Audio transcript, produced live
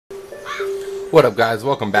What up, guys?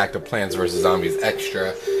 Welcome back to Plants vs. Zombies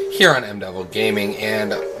Extra here on M-Devil Gaming,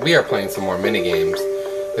 and we are playing some more minigames.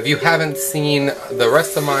 If you haven't seen the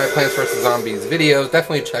rest of my Plants vs. Zombies videos,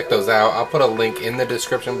 definitely check those out. I'll put a link in the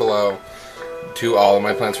description below to all of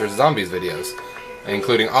my Plants vs. Zombies videos,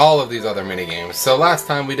 including all of these other minigames. So last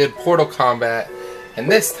time we did Portal Combat, and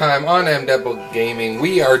this time on M-Devil Gaming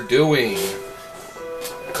we are doing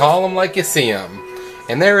Call 'em Like You See 'em.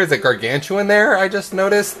 And there is a gargantuan there, I just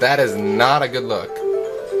noticed. That is not a good look.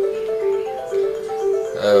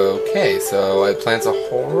 Okay, so it plants a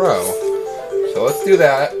whole row. So let's do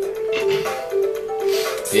that.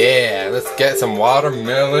 Yeah, let's get some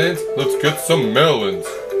watermelons. Let's get some melons.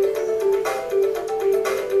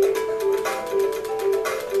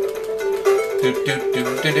 Do do do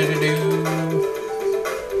do do do do.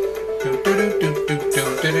 Do do do do do do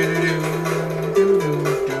do do do.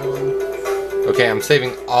 Okay, I'm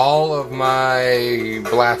saving all of my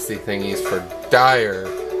blasty thingies for dire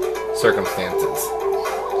circumstances.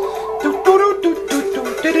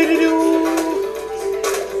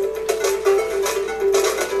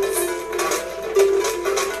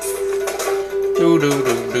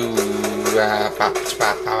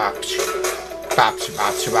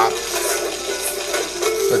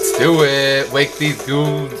 Let's do it. Wake these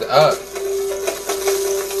goons up.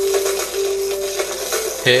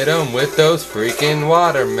 Hit them with those freaking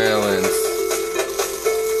watermelons.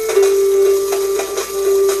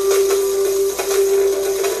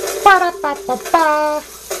 Ba-da-ba-ba-ba.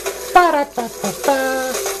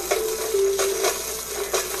 Ba-da-ba-ba-ba.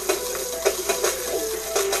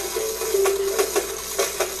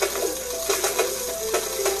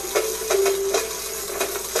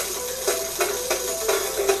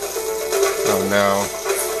 Oh no.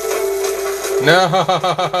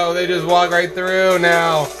 No, they just walk right through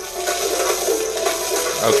now.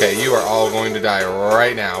 Okay, you are all going to die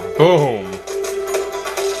right now. Boom.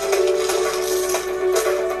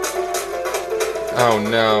 Oh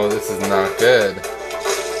no, this is not good.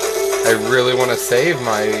 I really want to save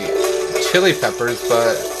my chili peppers,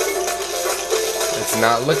 but it's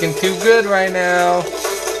not looking too good right now.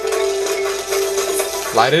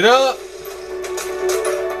 Light it up.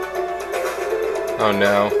 Oh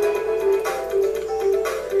no.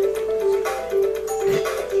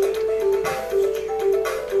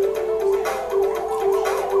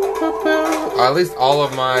 At least all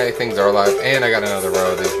of my things are alive, and I got another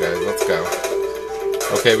row of these guys. Let's go.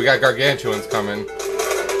 Okay, we got gargantuans coming.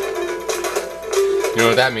 You know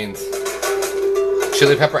what that means?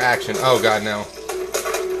 Chili pepper action. Oh god, no.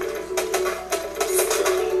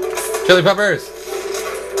 Chili peppers!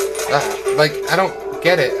 Like, I don't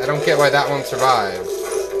get it. I don't get why that one survived.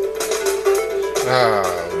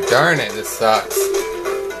 Oh, darn it. This sucks.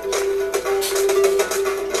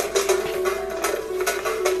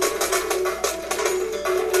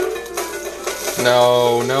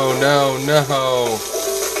 No, no, no, no.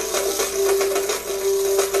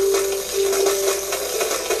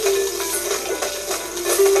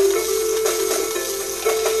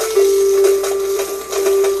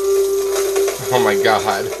 Oh my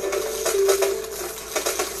god.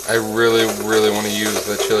 I really, really want to use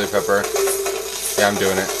the chili pepper. Yeah, I'm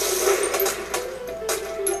doing it.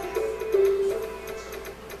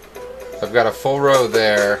 I've got a full row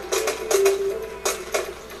there.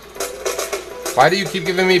 Why do you keep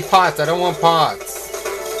giving me pots? I don't want pots.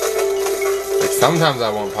 Like, sometimes I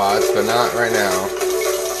want pots, but not right now.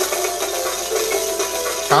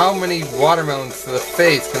 How many watermelons to the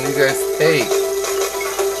face can these guys take?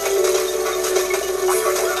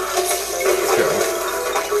 Let's go.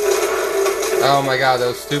 Oh my god,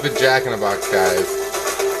 those stupid Jack-in-the-Box guys.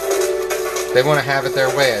 They want to have it their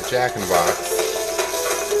way at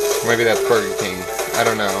Jack-in-the-Box. Or maybe that's Burger King. I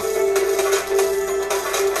don't know.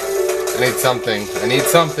 I need something. I need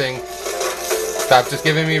something. Stop just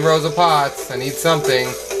giving me rows of pots. I need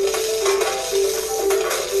something.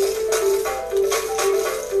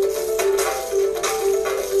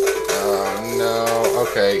 Oh no.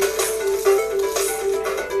 Okay.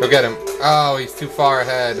 Go get him. Oh, he's too far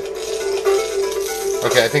ahead.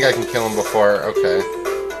 Okay, I think I can kill him before. Okay.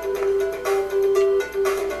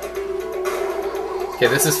 Okay,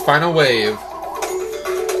 this is final wave.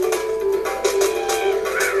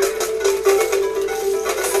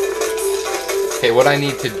 Okay, what I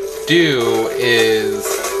need to do is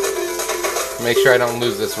make sure I don't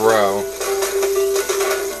lose this row.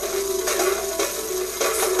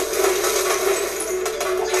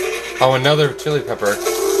 Oh, another chili pepper.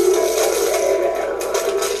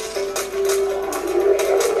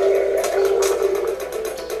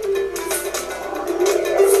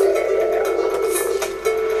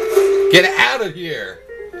 Get out of here!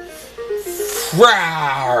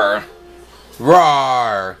 Rawr!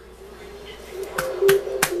 Rawr!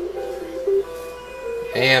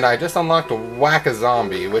 And I just unlocked a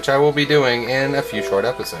Whack-A-Zombie, which I will be doing in a few short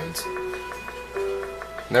episodes.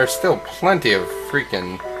 There's still plenty of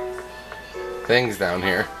freaking things down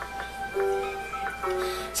here.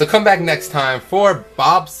 So come back next time for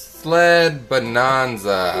Bobsled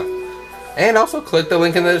Bonanza. And also click the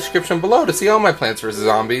link in the description below to see all my Plants vs.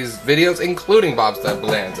 Zombies videos, including Bobsled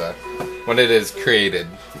Bonanza, when it is created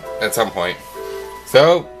at some point.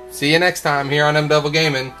 So, see you next time here on MDevil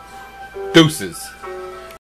Gaming. Deuces.